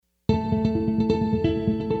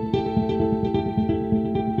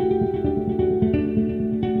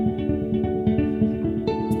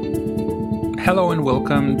Hello and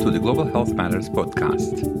welcome to the Global Health Matters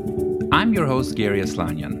podcast. I'm your host, Gary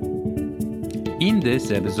Aslanyan. In this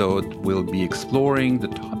episode, we'll be exploring the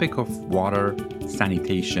topic of water,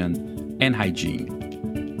 sanitation, and hygiene.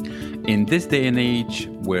 In this day and age,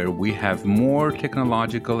 where we have more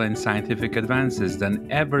technological and scientific advances than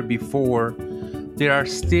ever before, there are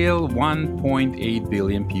still 1.8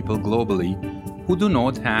 billion people globally who do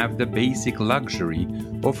not have the basic luxury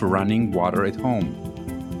of running water at home.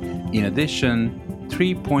 In addition,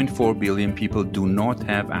 3.4 billion people do not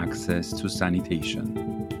have access to sanitation.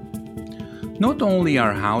 Not only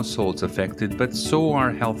are households affected, but so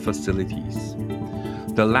are health facilities.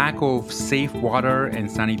 The lack of safe water and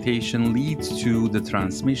sanitation leads to the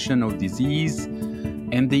transmission of disease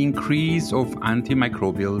and the increase of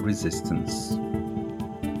antimicrobial resistance.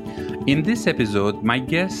 In this episode, my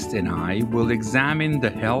guest and I will examine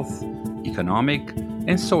the health, economic,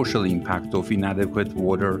 and social impact of inadequate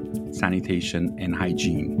water, sanitation, and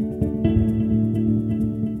hygiene.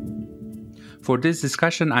 For this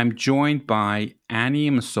discussion, I'm joined by Annie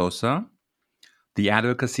Msosa, the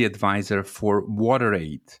Advocacy Advisor for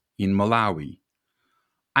WaterAid in Malawi.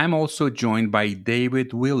 I'm also joined by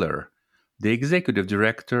David Wheeler, the Executive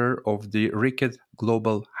Director of the Rickett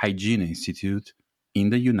Global Hygiene Institute in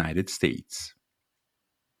the United States.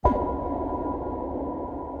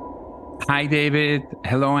 Hi, David.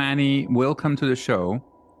 Hello, Annie. Welcome to the show.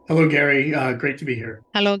 Hello, Gary. Great to be here.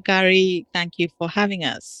 Hello, Gary. Thank you for having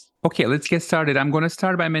us. Okay, let's get started. I'm going to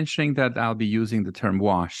start by mentioning that I'll be using the term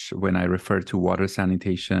WASH when I refer to water,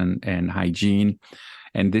 sanitation, and hygiene.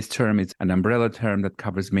 And this term is an umbrella term that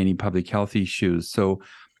covers many public health issues. So,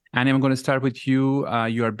 Annie, I'm going to start with you.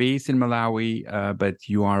 You are based in Malawi, but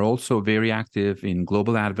you are also very active in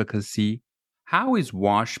global advocacy. How is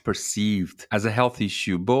WASH perceived as a health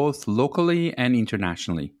issue, both locally and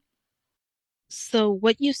internationally? So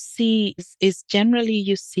what you see is generally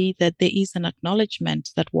you see that there is an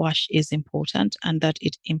acknowledgement that WASH is important and that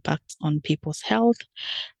it impacts on people's health.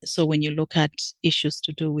 So when you look at issues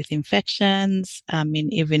to do with infections,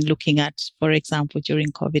 even looking at, for example,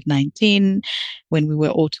 during COVID-19, when we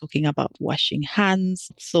were all talking about washing hands.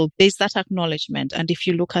 So there's that acknowledgement. And if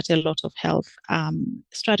you look at a lot of health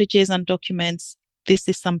strategies and documents, this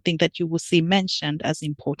is something that you will see mentioned as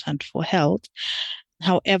important for health.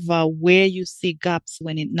 However, where you see gaps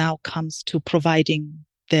when it now comes to providing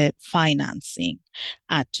the financing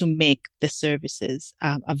to make the services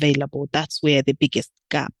available, that's where the biggest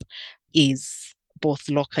gap is, both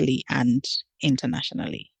locally and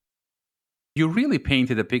internationally. You really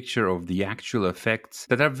painted a picture of the actual effects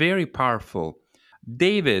that are very powerful.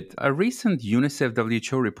 David, a recent UNICEF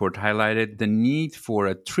WHO report highlighted the need for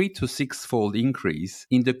a 3 to 6-fold increase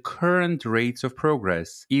in the current rates of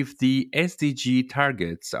progress if the SDG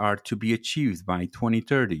targets are to be achieved by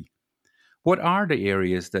 2030. What are the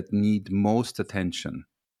areas that need most attention?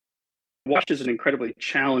 WASH is an incredibly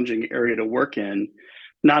challenging area to work in,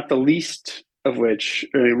 not the least of which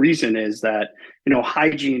reason is that,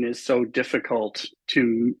 hygiene is so difficult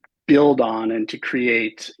to build on and to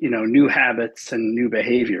create, new habits and new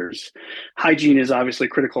behaviors. Hygiene is obviously a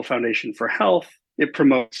critical foundation for health. It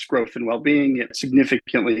promotes growth and well-being. It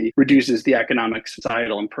significantly reduces the economic,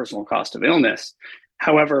 societal, and personal cost of illness.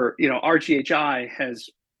 However, RGHI has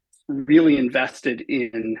really invested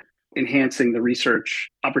in enhancing the research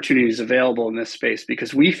opportunities available in this space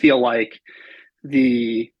because we feel like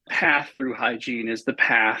the path through hygiene is the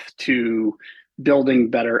path to building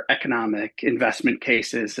better economic investment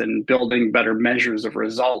cases and building better measures of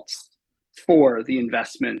results for the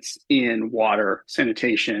investments in water,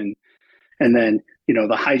 sanitation, and then,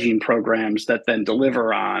 the hygiene programs that then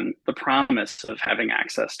deliver on the promise of having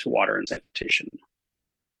access to water and sanitation.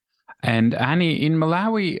 And Annie, in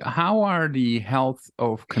Malawi, how are the health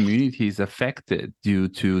of communities affected due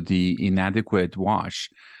to the inadequate WASH?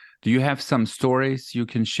 Do you have some stories you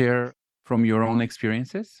can share from your own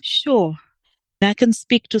experiences? Sure. I can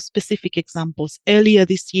speak to specific examples. Earlier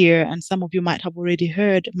this year, and some of you might have already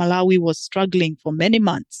heard, Malawi was struggling for many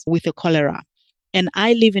months with the cholera. And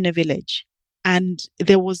I live in a village. And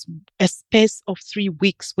there was a space of 3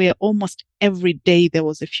 weeks where almost every day there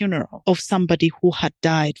was a funeral of somebody who had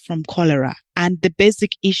died from cholera. And the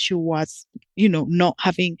basic issue was, not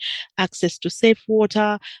having access to safe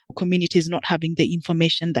water, communities not having the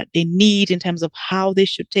information that they need in terms of how they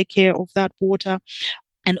should take care of that water.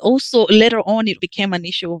 And also later on, it became an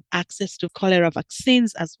issue of access to cholera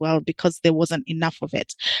vaccines as well, because there wasn't enough of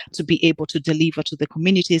it to be able to deliver to the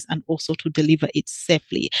communities and also to deliver it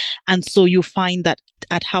safely. And so you find that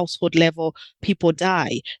at household level, people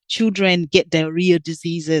die, children get diarrhea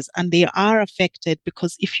diseases, and they are affected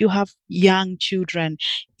because if you have young children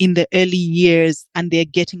in the early years and they're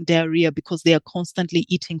getting diarrhea because they are constantly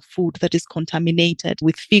eating food that is contaminated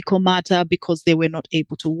with fecal matter because they were not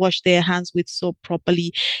able to wash their hands with soap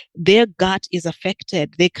properly, their gut is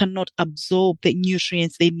affected. They cannot absorb the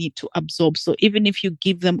nutrients they need to absorb. So even if you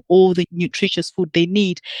give them all the nutritious food they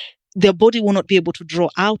need, their body will not be able to draw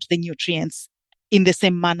out the nutrients in the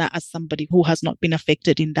same manner as somebody who has not been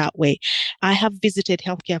affected in that way. I have visited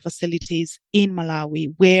healthcare facilities in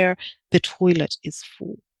Malawi where the toilet is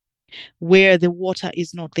full, where the water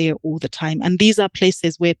is not there all the time. And these are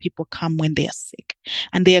places where people come when they are sick.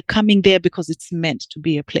 And they are coming there because it's meant to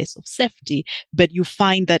be a place of safety. But you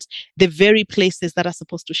find that the very places that are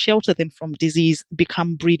supposed to shelter them from disease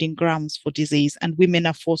become breeding grounds for disease. And women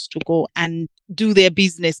are forced to go and do their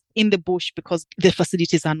business in the bush because the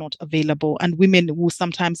facilities are not available. And women will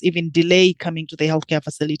sometimes even delay coming to the healthcare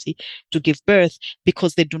facility to give birth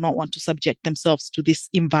because they do not want to subject themselves to this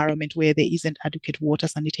environment where there isn't adequate water,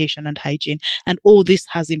 sanitation, and hygiene. And all this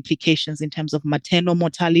has implications in terms of maternal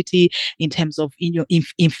mortality, in terms of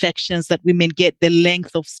infections that women get, the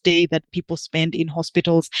length of stay that people spend in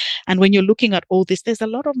hospitals. And when you're looking at all this, there's a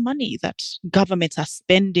lot of money that governments are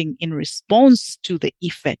spending in response to the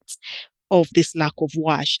effects of this lack of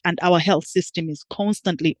WASH. And our health system is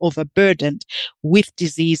constantly overburdened with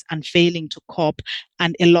disease and failing to cope.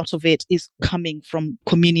 And a lot of it is coming from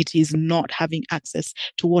communities not having access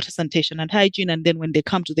to water, sanitation, and hygiene. And then when they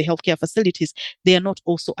come to the healthcare facilities, they are not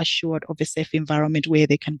also assured of a safe environment where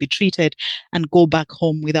they can be treated and go back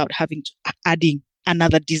home without having to adding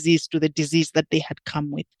another disease to the disease that they had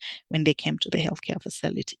come with when they came to the healthcare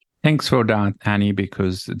facility. Thanks for that, Annie,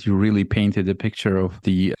 because you really painted a picture of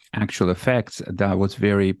the actual effects. That was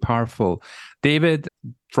very powerful. David,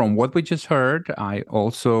 from what we just heard, I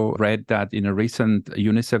also read that in a recent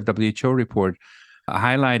UNICEF WHO report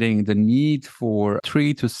highlighting the need for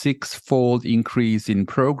 3 to 6-fold increase in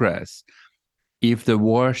progress if the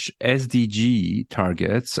WASH SDG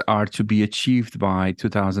targets are to be achieved by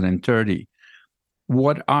 2030.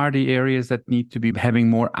 What are the areas that need to be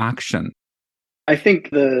having more action? I think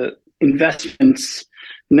the investments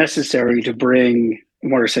necessary to bring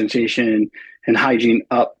water sanitation and hygiene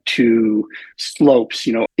up to slopes,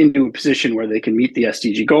 into a position where they can meet the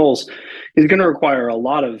SDG goals is going to require a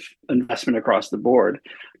lot of investment across the board.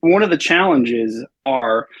 One of the challenges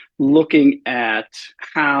are looking at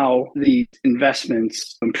how the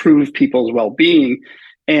investments improve people's well-being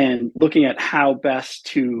and looking at how best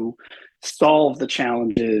to solve the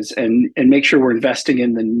challenges and make sure we're investing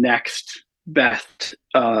in the next best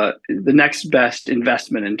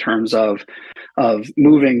investment in terms of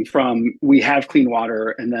moving from we have clean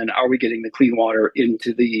water and then are we getting the clean water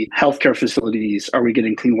into the healthcare facilities? Are we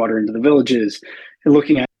getting clean water into the villages? And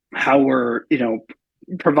looking at how we're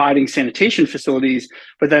providing sanitation facilities,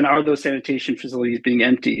 but then are those sanitation facilities being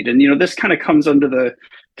emptied? And this kind of comes under the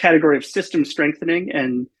category of system strengthening.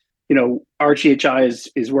 And RGHI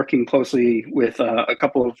is working closely with a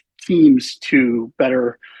couple of teams to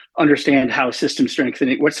better understand what system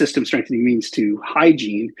strengthening means to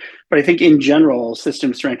hygiene. But I think in general,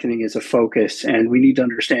 system strengthening is a focus, and we need to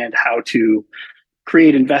understand how to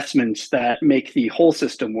create investments that make the whole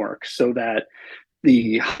system work so that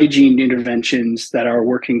the hygiene interventions that are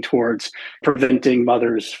working towards preventing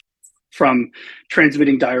mothers from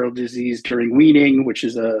transmitting diarrheal disease during weaning, which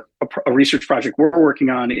is a research project we're working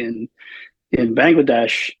on in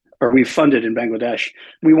Bangladesh, or we've funded in Bangladesh.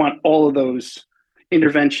 We want all of those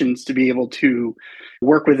interventions to be able to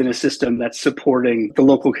work within a system that's supporting the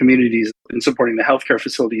local communities and supporting the healthcare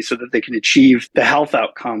facilities so that they can achieve the health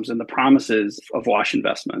outcomes and the promises of WASH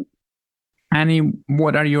investment. Annie,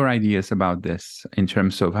 what are your ideas about this in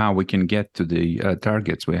terms of how we can get to the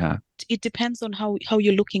targets we have? It depends on how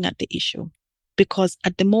you're looking at the issue, because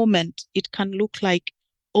at the moment it can look like,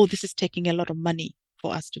 oh, this is taking a lot of money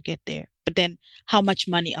for us to get there. But then how much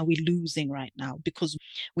money are we losing right now because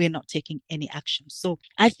we're not taking any action? So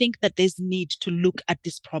I think that there's need to look at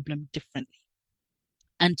this problem differently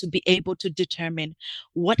and to be able to determine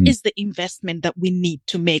what is the investment that we need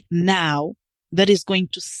to make now that is going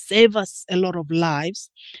to save us a lot of lives,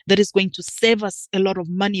 that is going to save us a lot of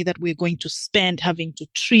money that we're going to spend having to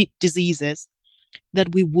treat diseases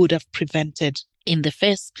that we would have prevented in the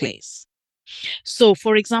first place. So,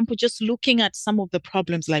 for example, just looking at some of the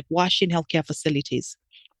problems like WASH in healthcare facilities,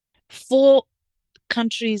 for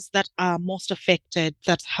countries that are most affected,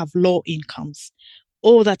 that have low incomes,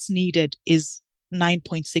 all that's needed is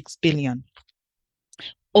 9.6 billion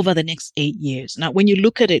over the next 8 years. Now, when you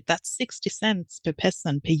look at it, that's 60 cents per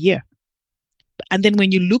person per year. And then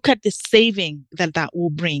when you look at the saving that that will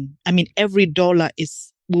bring, I mean, every dollar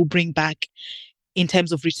will bring back in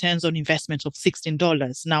terms of returns on investment of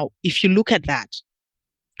 $16. Now, if you look at that,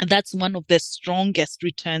 that's one of the strongest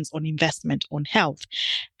returns on investment on health.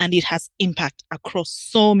 And it has impact across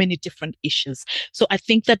so many different issues. So I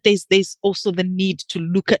think that there's also the need to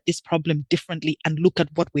look at this problem differently and look at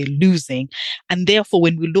what we're losing. And therefore,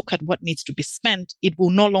 when we look at what needs to be spent, it will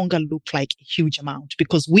no longer look like a huge amount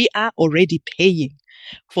because we are already paying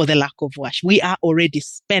for the lack of wash. We are already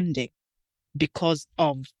spending because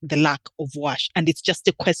of the lack of wash. And it's just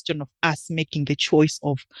a question of us making the choice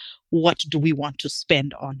of what do we want to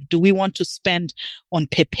spend on? Do we want to spend on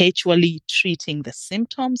perpetually treating the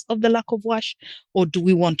symptoms of the lack of wash? Or do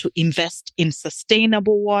we want to invest in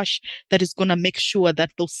sustainable wash that is going to make sure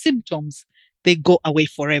that those symptoms, they go away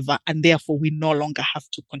forever and therefore we no longer have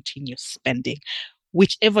to continue spending?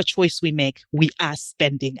 Whichever choice we make, we are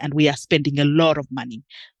spending, and we are spending a lot of money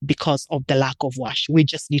because of the lack of wash. We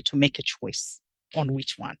just need to make a choice on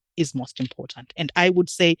which one is most important. And I would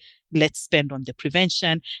say, let's spend on the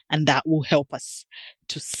prevention, and that will help us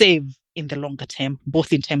to save in the longer term,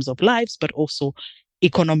 both in terms of lives, but also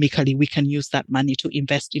economically. We can use that money to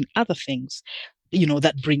invest in other things,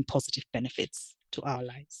 that bring positive benefits to our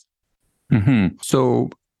lives. Mm-hmm.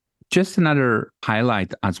 So just another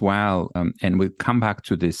highlight as well, and we'll come back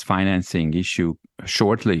to this financing issue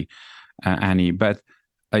shortly, Annie, but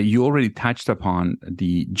you already touched upon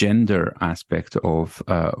the gender aspect of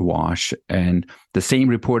WASH. And the same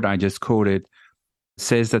report I just quoted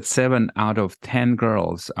says that 7 out of 10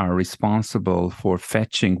 girls are responsible for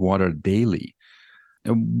fetching water daily.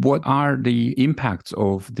 What are the impacts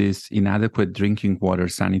of this inadequate drinking water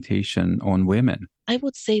sanitation on women? I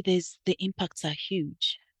would say the impacts are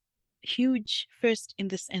huge. Huge, first in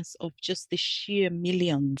the sense of just the sheer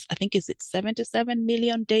millions. I think, is it 77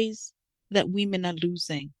 million days that women are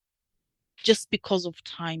losing just because of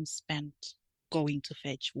time spent going to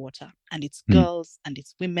fetch water. And it's girls and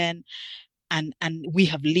it's women, and we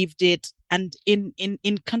have lived it. And in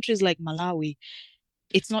countries like Malawi,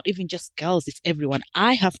 it's not even just girls, it's everyone.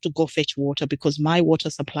 I have to go fetch water because my water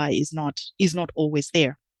supply is not always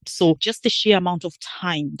there. So just the sheer amount of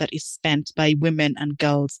time that is spent by women and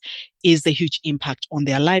girls is a huge impact on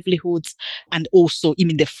their livelihoods, and also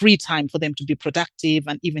even the free time for them to be productive,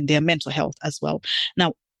 and even their mental health as well.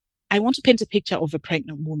 Now, I want to paint a picture of a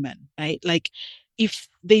pregnant woman, right? Like, if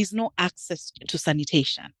there's no access to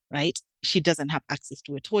sanitation, right? She doesn't have access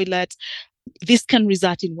to a toilet. This can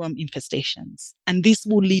result in worm infestations, and this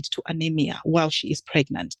will lead to anemia while she is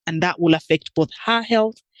pregnant. And that will affect both her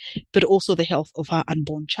health, but also the health of her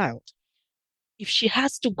unborn child. If she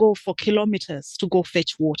has to go for kilometers to go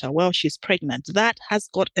fetch water while she's pregnant, that has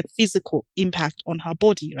got a physical impact on her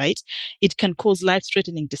body, right? It can cause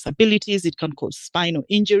life-threatening disabilities. It can cause spinal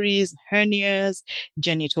injuries, hernias,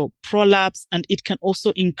 genital prolapse, and it can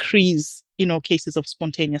also increase, cases of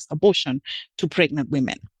spontaneous abortion to pregnant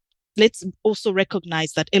women. Let's also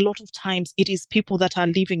recognize that a lot of times it is people that are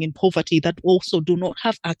living in poverty that also do not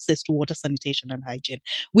have access to water, sanitation, and hygiene,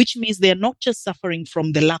 which means they're not just suffering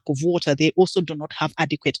from the lack of water, they also do not have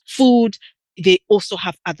adequate food. They also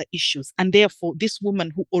have other issues. And therefore, this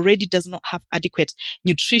woman who already does not have adequate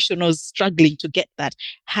nutrition or is struggling to get that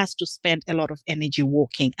has to spend a lot of energy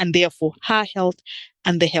walking. And therefore, her health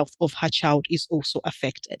and the health of her child is also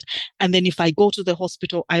affected. And then if I go to the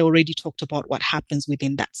hospital, I already talked about what happens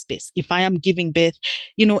within that space. If I am giving birth,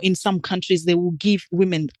 in some countries, they will give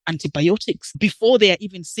women antibiotics before they are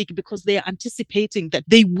even sick because they are anticipating that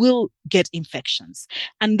they will get infections.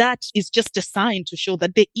 And that is just a sign to show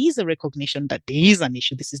that there is a recognition that there is an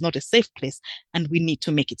issue. This is not a safe place and we need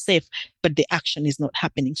to make it safe, but the action is not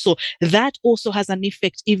happening. So that also has an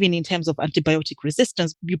effect even in terms of antibiotic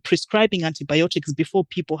resistance. You're prescribing antibiotics before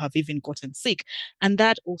people have even gotten sick. And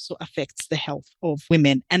that also affects the health of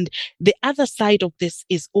women. And the other side of this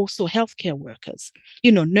is also healthcare workers,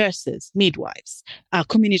 nurses, midwives,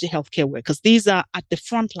 community healthcare workers. These are at the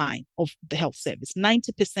front line of the health service.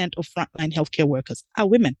 90% of frontline healthcare workers are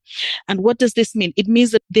women. And what does this mean? It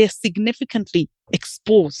means that they're significantly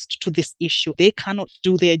exposed to this issue. They cannot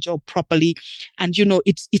do their job properly. And,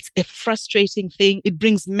 it's a frustrating thing. It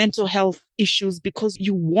brings mental health issues because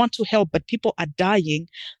you want to help, but people are dying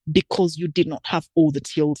because you did not have all the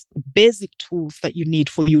tools, basic tools that you need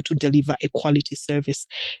for you to deliver a quality service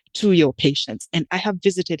to your patients. And I have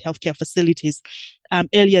visited healthcare facilities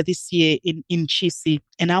earlier this year in Chisi,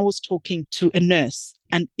 and I was talking to a nurse.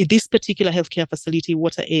 And in this particular healthcare facility,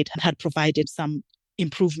 WaterAid had provided some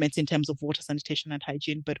improvements in terms of water sanitation and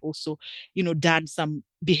hygiene, but also, done some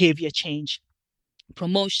behavior change,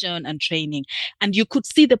 promotion and training. And you could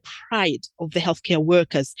see the pride of the healthcare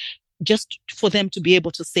workers just for them to be able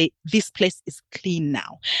to say, this place is clean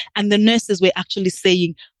now. And the nurses were actually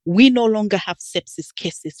saying, we no longer have sepsis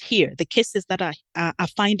cases here. The cases that are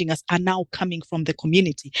finding us are now coming from the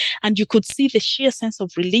community. And you could see the sheer sense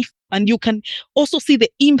of relief. And you can also see the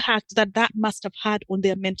impact that must have had on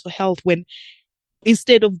their mental health when,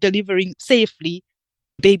 instead of delivering safely,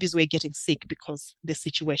 babies were getting sick because the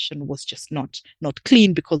situation was just not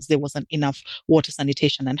clean, because there wasn't enough water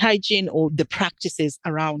sanitation and hygiene, or the practices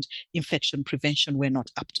around infection prevention were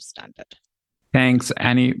not up to standard. Thanks,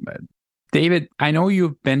 Annie. David, I know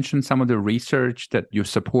you've mentioned some of the research that you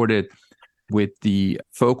supported with the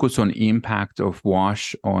focus on impact of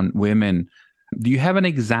WASH on women. Do you have an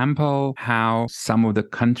example how some of the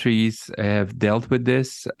countries have dealt with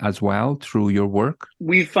this as well through your work?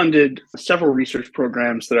 We've funded several research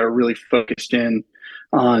programs that are really focused in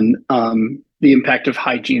on the impact of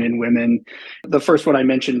hygiene in women. The first one I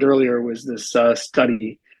mentioned earlier was this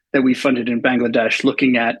study that we funded in Bangladesh,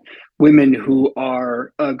 looking at women who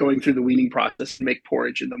are going through the weaning process and make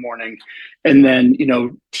porridge in the morning, and then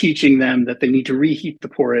teaching them that they need to reheat the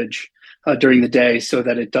porridge during the day so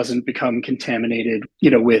that it doesn't become contaminated,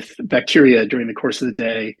 with bacteria during the course of the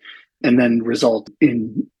day, and then result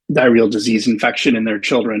in diarrheal disease infection in their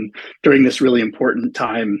children during this really important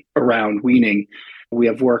time around weaning. We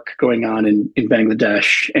have work going on in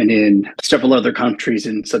Bangladesh and in several other countries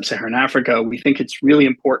in sub-Saharan Africa. We think it's really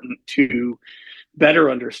important to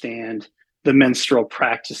better understand the menstrual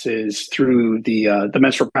practices through the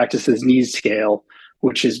menstrual practices needs scale,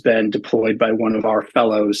 which has been deployed by one of our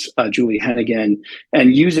fellows, Julie Hennigan,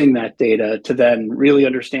 and using that data to then really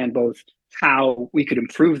understand both how we could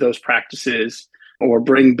improve those practices or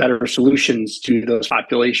bring better solutions to those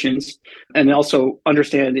populations, and also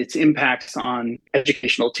understand its impacts on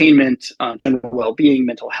educational attainment, general well-being,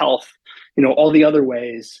 mental health, all the other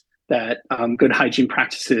ways that good hygiene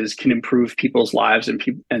practices can improve people's lives and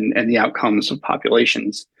the outcomes of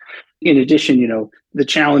populations. In addition, the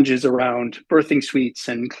challenges around birthing suites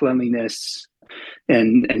and cleanliness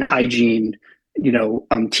and hygiene,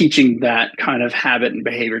 teaching that kind of habit and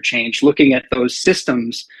behavior change, looking at those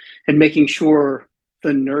systems and making sure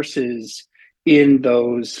the nurses in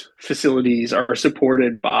those facilities are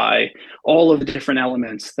supported by all of the different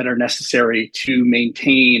elements that are necessary to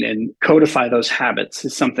maintain and codify those habits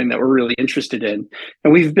is something that we're really interested in.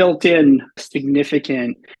 And we've built in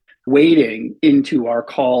significant weighting into our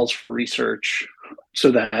calls for research so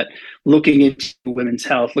that looking into women's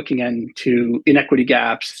health, looking into inequity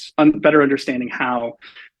gaps, better understanding how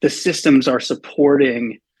the systems are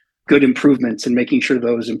supporting good improvements and making sure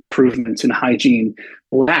those improvements in hygiene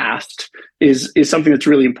last is something that's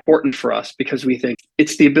really important for us, because we think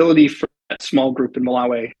it's the ability for that small group in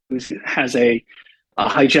Malawi who has a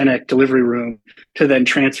hygienic delivery room to then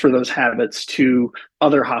transfer those habits to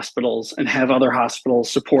other hospitals and have other hospitals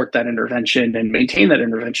support that intervention and maintain that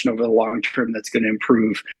intervention over the long term that's going to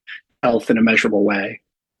improve health in a measurable way.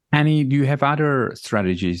 Annie, do you have other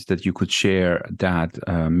strategies that you could share that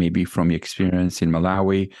maybe from your experience in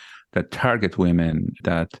Malawi that target women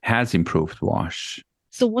that has improved WASH?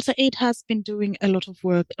 So WaterAid has been doing a lot of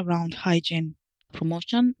work around hygiene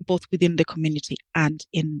promotion, both within the community and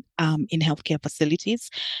in healthcare facilities.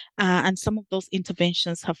 And some of those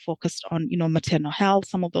interventions have focused on, maternal health.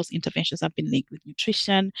 Some of those interventions have been linked with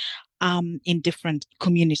nutrition in different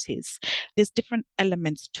communities. There's different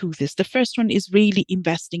elements to this. The first one is really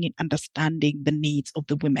investing in understanding the needs of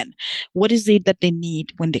the women. What is it that they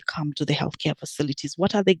need when they come to the healthcare facilities?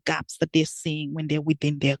 What are the gaps that they're seeing when they're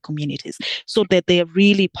within their communities, so that they're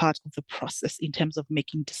really part of the process in terms of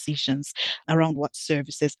making decisions around what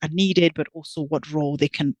services are needed, but also what role they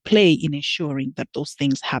can play in ensuring that those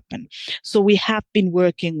things happen. So we have been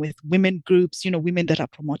working with women groups, women that are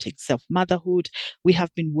promoting self-motherhood. We have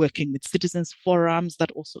been working with citizens forums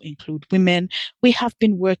that also include women. We have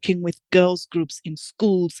been working with girls groups in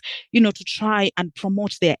schools, to try and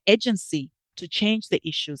promote their agency to change the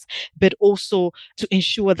issues, but also to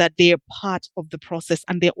ensure that they're part of the process,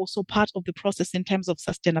 and they're also part of the process in terms of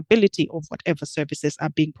sustainability of whatever services are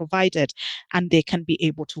being provided, and they can be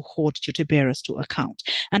able to hold duty bearers to account.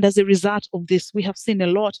 And as a result of this, we have seen a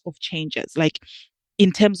lot of changes, like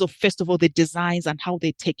in terms of, first of all, the designs and how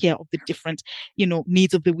they take care of the different,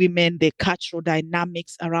 needs of the women, the cultural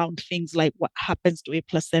dynamics around things like what happens to a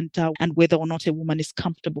placenta and whether or not a woman is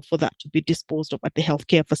comfortable for that to be disposed of at the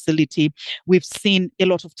healthcare facility. We've seen a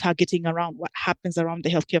lot of targeting around what happens around the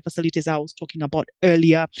healthcare facilities I was talking about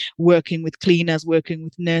earlier, working with cleaners, working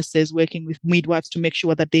with nurses, working with midwives to make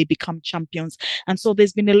sure that they become champions. And so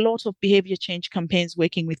there's been a lot of behavior change campaigns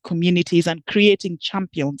working with communities and creating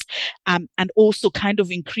champions, and also kind of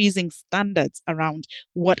increasing standards around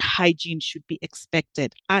what hygiene should be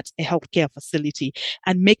expected at a healthcare facility,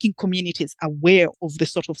 and making communities aware of the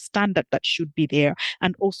sort of standard that should be there,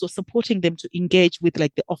 and also supporting them to engage with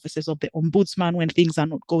like the offices of the ombudsman when things are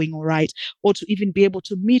not going all right, or to even be able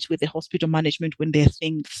to meet with the hospital management when they're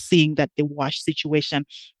seeing that the WASH situation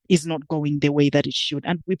is not going the way that it should.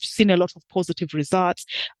 And we've seen a lot of positive results.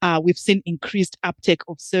 We've seen increased uptake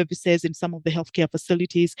of services in some of the healthcare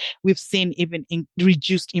facilities. We've seen even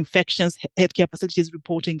reduced infections, healthcare facilities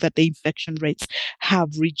reporting that the infection rates have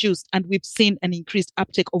reduced. And we've seen an increased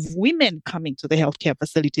uptake of women coming to the healthcare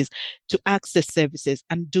facilities to access services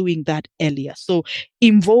and doing that earlier. So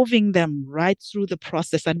involving them right through the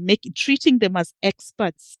process and treating them as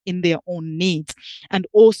experts in their own needs, and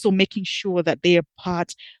also making sure that they are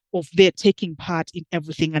they're taking part in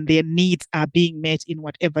everything and their needs are being met in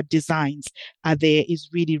whatever designs are there is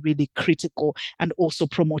really, really critical. And also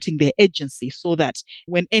promoting their agency so that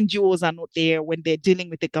when NGOs are not there, when they're dealing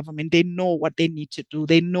with the government, they know what they need to do,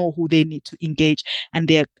 they know who they need to engage, and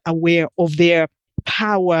they're aware of their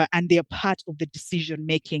power and they're part of the decision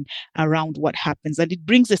making around what happens. And it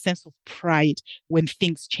brings a sense of pride when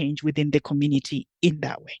things change within the community in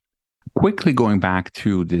that way. Quickly going back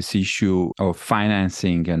to this issue of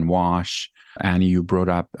financing and WASH, Annie, you brought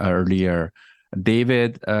up earlier.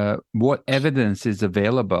 David, what evidence is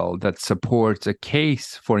available that supports a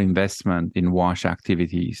case for investment in WASH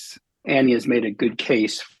activities? Annie has made a good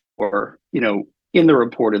case for, in the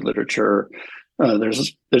reported literature,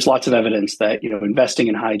 there's lots of evidence that, investing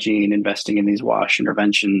in hygiene, investing in these WASH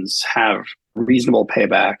interventions have reasonable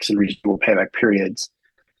paybacks and reasonable payback periods.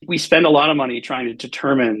 We spend a lot of money trying to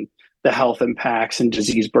determine the health impacts and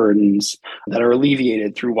disease burdens that are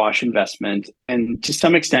alleviated through WASH investment. And to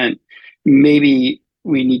some extent, maybe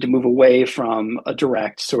we need to move away from a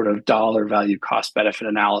direct sort of dollar value cost benefit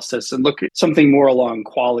analysis and look at something more along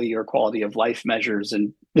quality or quality of life measures.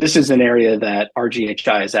 And this is an area that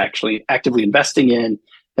RGHI is actually actively investing in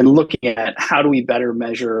and looking at how do we better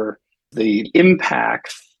measure the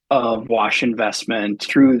impact of WASH investment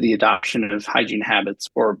through the adoption of hygiene habits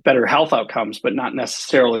or better health outcomes, but not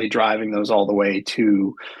necessarily driving those all the way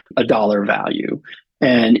to a dollar value.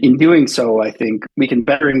 And in doing so, I think we can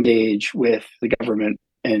better engage with the government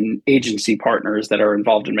and agency partners that are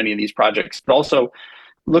involved in many of these projects, but also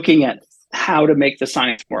looking at how to make the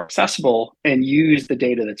science more accessible and use the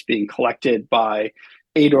data that's being collected by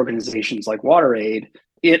aid organizations like WaterAid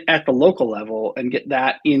at the local level and get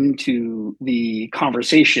that into the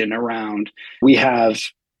conversation around. We have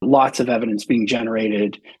lots of evidence being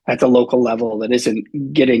generated at the local level that isn't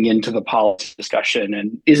getting into the policy discussion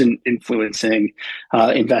and isn't influencing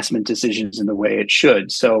investment decisions in the way it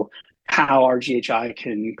should. So how RGHI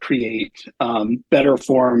can create better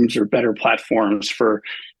forms or better platforms for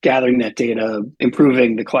gathering that data,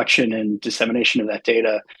 improving the collection and dissemination of that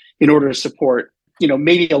data in order to support,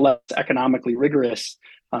 maybe a less economically rigorous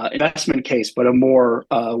investment case, but a more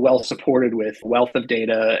well supported with wealth of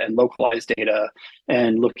data and localized data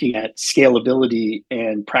and looking at scalability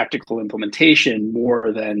and practical implementation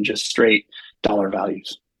more than just straight dollar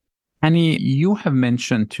values. Annie, you have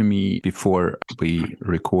mentioned to me before we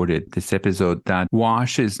recorded this episode that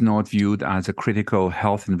WASH is not viewed as a critical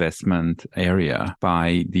health investment area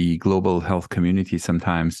by the global health community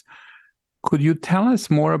sometimes. Could you tell us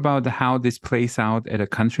more about how this plays out at a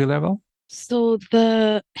country level? So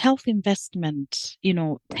the health investment,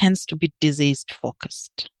 tends to be disease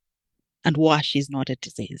focused, and WASH is not a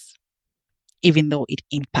disease, even though it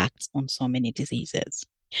impacts on so many diseases.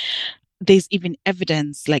 There's even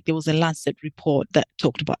evidence, like there was a Lancet report that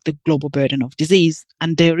talked about the global burden of disease,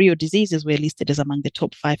 and diarrheal diseases were listed as among the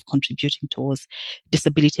top 5 contributing towards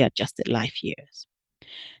disability adjusted life years.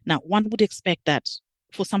 Now, one would expect that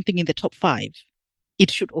for something in the top 5,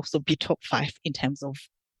 it should also be top 5 in terms of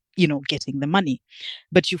getting the money.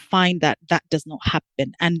 But you find that that does not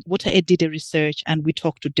happen. And WaterAid did a research, and we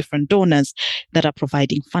talked to different donors that are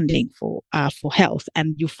providing funding for health.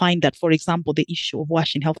 And you find that, for example, the issue of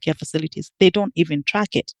WASH in healthcare facilities, they don't even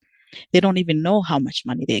track it. They don't even know how much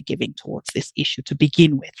money they're giving towards this issue to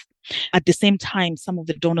begin with. At the same time, some of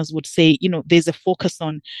the donors would say, there's a focus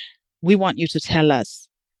on, we want you to tell us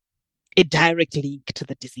a direct link to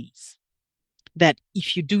the disease, that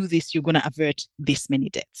if you do this, you're going to avert this many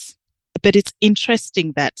deaths. But it's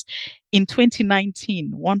interesting that in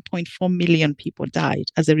 2019, 1.4 million people died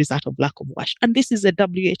as a result of lack of WASH. And this is a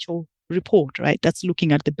WHO report, right? That's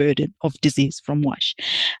looking at the burden of disease from WASH.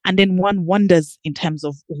 And then one wonders in terms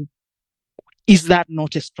of, is that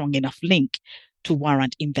not a strong enough link to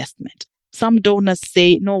warrant investment? Some donors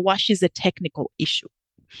say, no, WASH is a technical issue.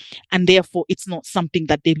 And therefore, it's not something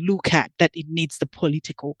that they look at, that it needs the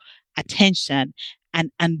political attention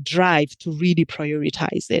and drive to really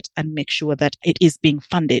prioritize it and make sure that it is being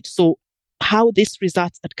funded. So how this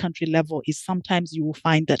results at country level is sometimes you will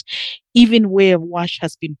find that even where WASH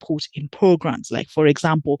has been put in programs, like, for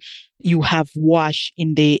example, you have WASH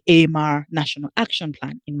in the AMR National Action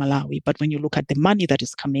Plan in Malawi. But when you look at the money that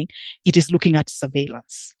is coming, it is looking at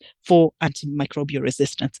surveillance for antimicrobial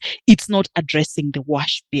resistance. It's not addressing the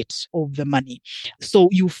WASH bit of the money. So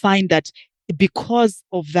you find that because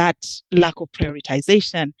of that lack of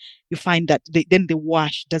prioritization, you find that then the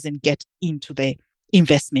WASH doesn't get into the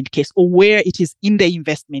investment case, or where it is in the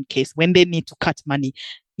investment case, when they need to cut money,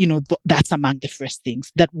 that's among the first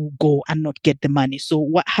things that will go and not get the money. So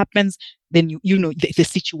what happens then, the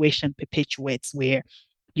situation perpetuates where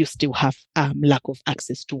you still have lack of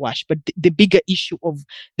access to WASH. But the bigger issue of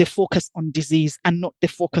the focus on disease and not the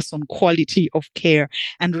focus on quality of care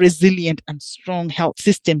and resilient and strong health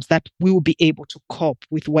systems that will be able to cope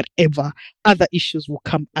with whatever other issues will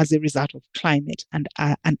come as a result of climate and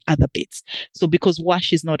other bits. So because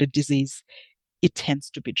WASH is not a disease, it tends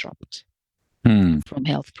to be dropped from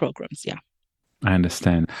health programs. Yeah. I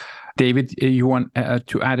understand. David, you want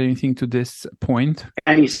to add anything to this point?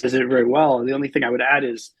 Annie says it very well. The only thing I would add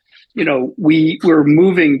is, we're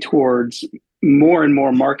moving towards more and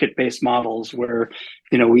more market-based models where,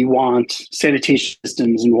 we want sanitation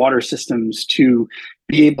systems and water systems to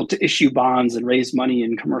be able to issue bonds and raise money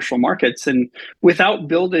in commercial markets. And without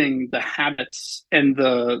building the habits and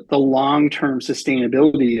the long-term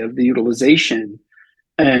sustainability of the utilization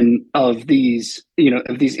and of these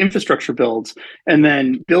infrastructure builds, and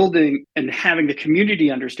then building and having the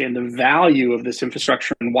community understand the value of this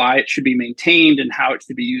infrastructure and why it should be maintained and how it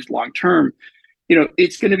should be used long term,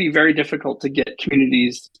 it's going to be very difficult to get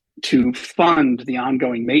communities to fund the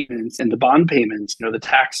ongoing maintenance and the bond payments, the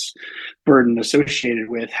tax burden associated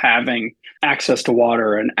with having access to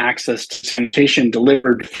water and access to sanitation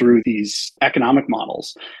delivered through these economic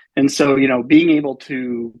models. And so, being able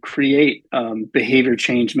to create behavior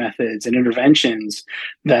change methods and interventions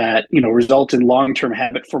that, result in long-term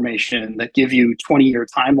habit formation, that give you 20-year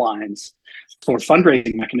timelines for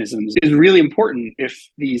fundraising mechanisms is really important if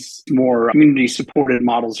these more community-supported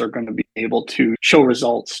models are going to be able to show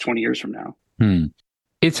results 20 years from now.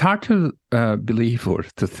 It's hard to believe or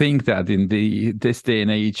to think that in this day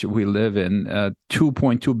and age we live in,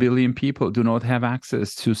 2.2 billion people do not have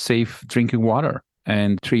access to safe drinking water.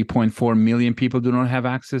 And 3.4 million people do not have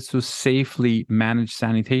access to safely managed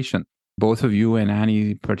sanitation. Both of you and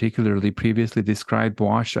Annie particularly previously described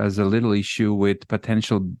WASH as a little issue with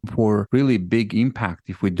potential for really big impact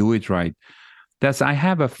if we do it right. I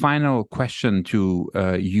have a final question to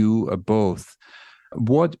you both.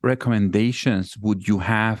 What recommendations would you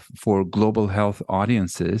have for global health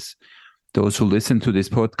audiences, those who listen to this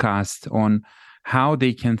podcast, on how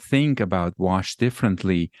they can think about WASH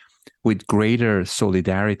differently with greater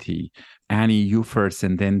solidarity? Annie, you first,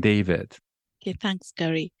 and then David. Okay, thanks,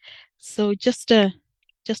 Gary. So just a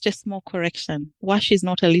small correction. WASH is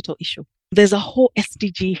not a little issue. There's a whole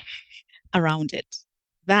SDG around it.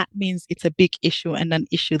 That means it's a big issue and an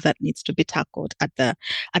issue that needs to be tackled at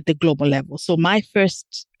the global level. So my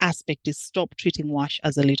first aspect is stop treating WASH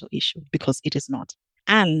as a little issue, because it is not.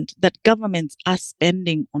 And that governments are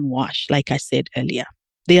spending on WASH, like I said earlier.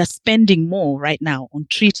 They are spending more right now on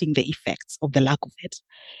treating the effects of the lack of it.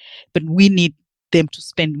 But we need them to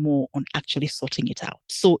spend more on actually sorting it out.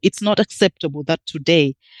 So it's not acceptable that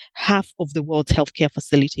today half of the world's healthcare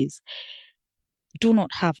facilities do not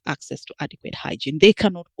have access to adequate hygiene. They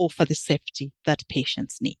cannot offer the safety that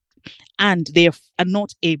patients need. And they are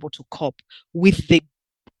not able to cope with the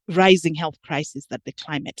rising health crisis that the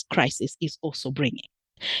climate crisis is also bringing.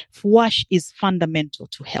 WASH is fundamental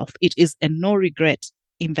to health. It is a no regret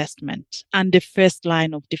investment and the first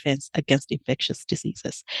line of defense against infectious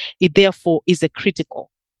diseases. It therefore is a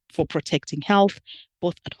critical for protecting health,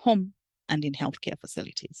 both at home and in healthcare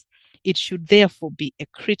facilities. It should therefore be a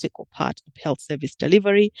critical part of health service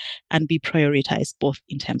delivery and be prioritized both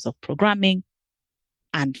in terms of programming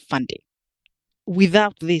and funding.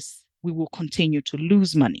 Without this, we will continue to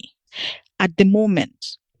lose money. At the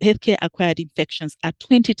moment, healthcare-acquired infections are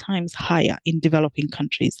 20 times higher in developing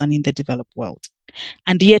countries than in the developed world.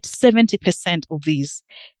 And yet 70% of these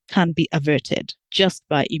can be averted just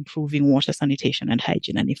by improving water sanitation and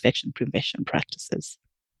hygiene and infection prevention practices.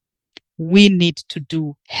 We need to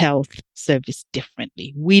do health service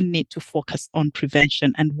differently. We need to focus on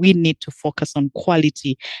prevention, and we need to focus on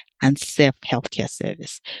quality and safe healthcare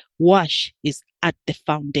service. WASH is at the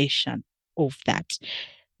foundation of that.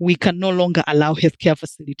 We can no longer allow healthcare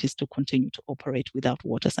facilities to continue to operate without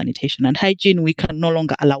water sanitation and hygiene. We can no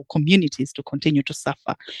longer allow communities to continue to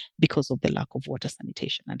suffer because of the lack of water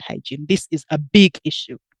sanitation and hygiene. This is a big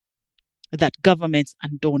issue that governments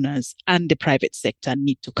and donors and the private sector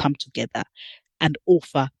need to come together and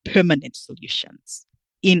offer permanent solutions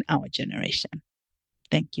in our generation.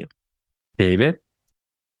 Thank you. David?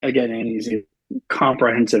 Again, Annie's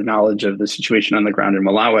comprehensive knowledge of the situation on the ground in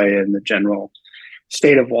Malawi and the general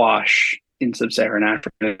state of WASH in sub-Saharan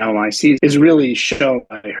Africa and LMIC is really shown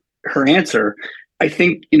by her answer. I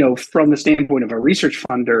think, from the standpoint of a research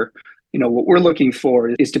funder, what we're looking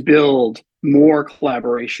for is to build more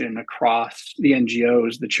collaboration across the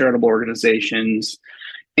NGOs, the charitable organizations,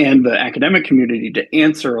 and the academic community to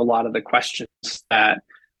answer a lot of the questions that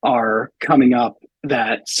are coming up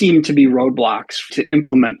that seem to be roadblocks to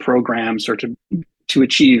implement programs or to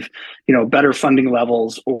achieve, better funding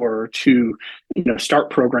levels or to, start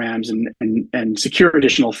programs and secure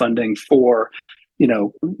additional funding for,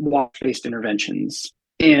 WASH-based interventions.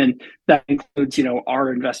 And that includes,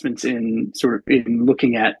 our investments in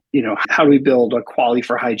looking at, how do we build a quality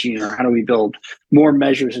for hygiene, or how do we build more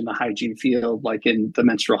measures in the hygiene field, like in the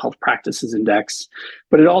Menstrual Health Practices Index.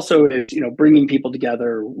 But it also is, bringing people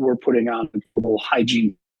together. We're putting on a global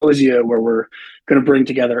hygiene symposia where we're going to bring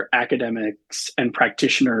together academics and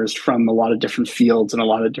practitioners from a lot of different fields and a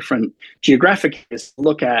lot of different geographic areas to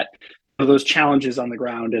look at those challenges on the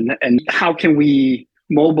ground and how can we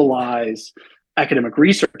mobilize academic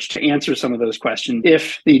research to answer some of those questions.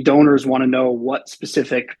 If the donors want to know what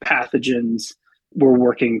specific pathogens we're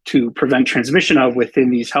working to prevent transmission of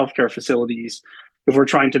within these healthcare facilities, if we're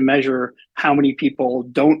trying to measure how many people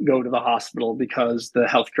don't go to the hospital because the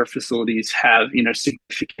healthcare facilities have,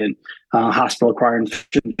 significant hospital-acquired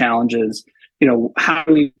infection challenges, how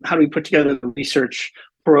do we put together the research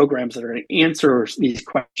programs that are going to answer these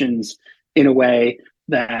questions in a way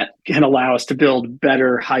that can allow us to build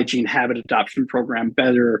better hygiene habit adoption program,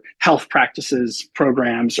 better health practices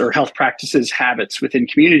programs or health practices habits within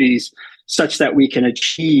communities such that we can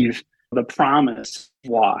achieve the promise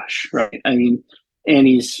of WASH, right? I mean,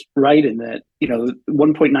 Annie's right in that,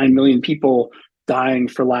 1.9 million people dying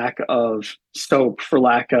for lack of soap, for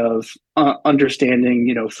lack of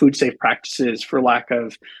understanding, food safe practices, for lack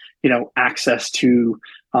of, access to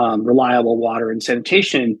reliable water and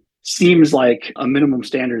sanitation seems like a minimum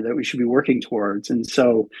standard that we should be working towards. And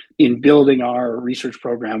so in building our research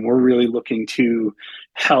program, we're really looking to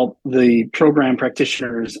help the program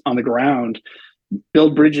practitioners on the ground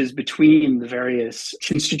build bridges between the various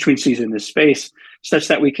constituencies in this space such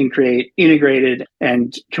that we can create integrated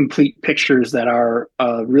and complete pictures that are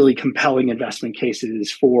really compelling investment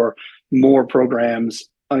cases for more programs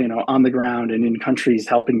on the ground and in countries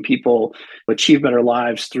helping people achieve better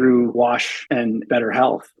lives through WASH and better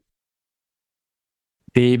health.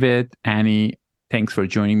 David, Annie, thanks for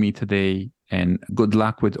joining me today, and good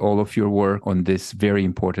luck with all of your work on this very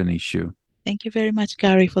important issue. Thank you very much,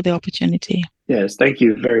 Gary, for the opportunity. Yes, thank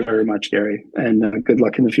you very, very much, Gary. And good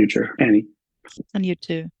luck in the future, Annie. And you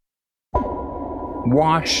too.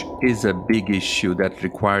 WASH is a big issue that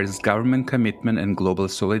requires government commitment and global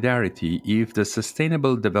solidarity if the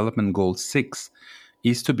Sustainable Development Goal 6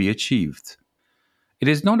 is to be achieved. It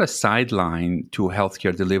is not a sideline to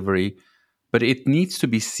healthcare delivery, but it needs to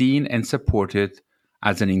be seen and supported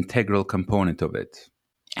as an integral component of it.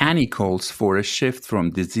 Annie calls for a shift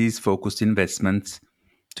from disease-focused investments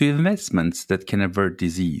to investments that can avert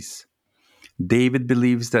disease. David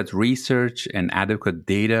believes that research and adequate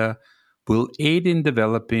data will aid in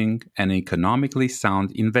developing an economically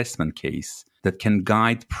sound investment case that can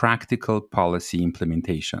guide practical policy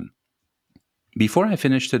implementation. Before I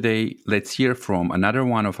finish today, let's hear from another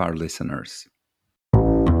one of our listeners.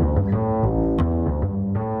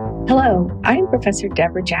 Hello, I'm Professor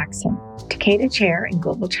Deborah Jackson, Takeda Chair in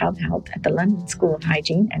Global Child Health at the London School of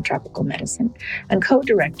Hygiene and Tropical Medicine, and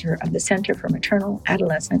co-director of the Center for Maternal,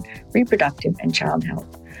 Adolescent, Reproductive, and Child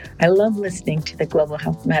Health. I love listening to the Global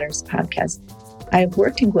Health Matters podcast. I have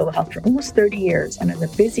worked in global health for almost 30 years, and as a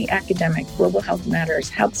busy academic, Global Health Matters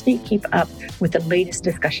helps me keep up with the latest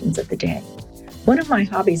discussions of the day. One of my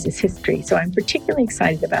hobbies is history, so I'm particularly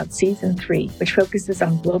excited about Season 3, which focuses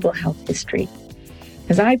on global health history,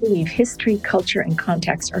 as I believe history, culture, and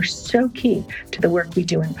context are so key to the work we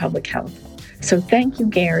do in public health. So thank you,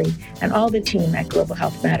 Gary, and all the team at Global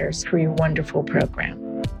Health Matters for your wonderful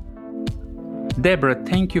program. Deborah,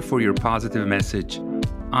 thank you for your positive message.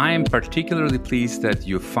 I am particularly pleased that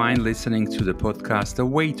you find listening to the podcast a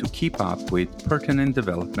way to keep up with pertinent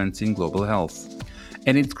developments in global health.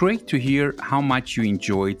 And it's great to hear how much you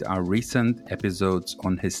enjoyed our recent episodes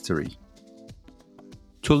on history.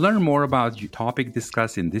 To learn more about the topic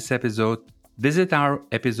discussed in this episode, visit our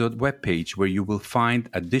episode webpage where you will find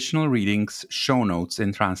additional readings, show notes,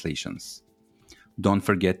 and translations. Don't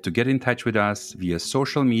forget to get in touch with us via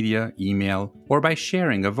social media, email, or by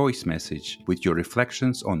sharing a voice message with your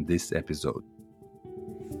reflections on this episode.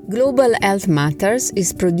 Global Health Matters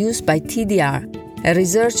is produced by TDR, a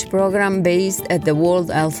research program based at the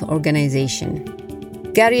World Health Organization.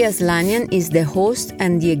 Gary Aslanian is the host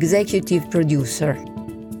and the executive producer.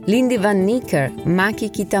 Lindy Van Nicker, Maki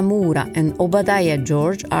Kitamura, and Obadiah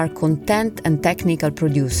George are content and technical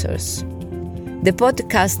producers. The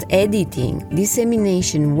podcast editing,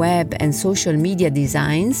 dissemination, web, and social media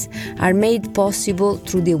designs are made possible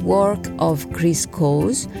through the work of Chris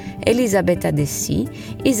Coase, Elisabetta Dessy,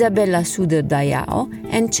 Isabella Suder-Dayao,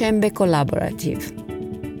 and Chembe Collaborative.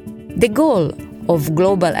 The goal of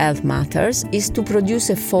Global Health Matters is to produce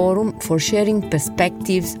a forum for sharing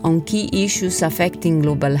perspectives on key issues affecting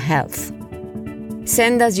global health.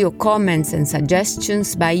 Send us your comments and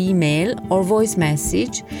suggestions by email or voice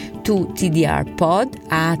message to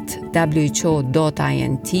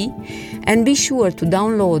tdrpod@who.int, and be sure to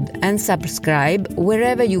download and subscribe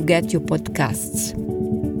wherever you get your podcasts.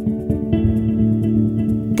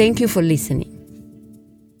 Thank you for listening.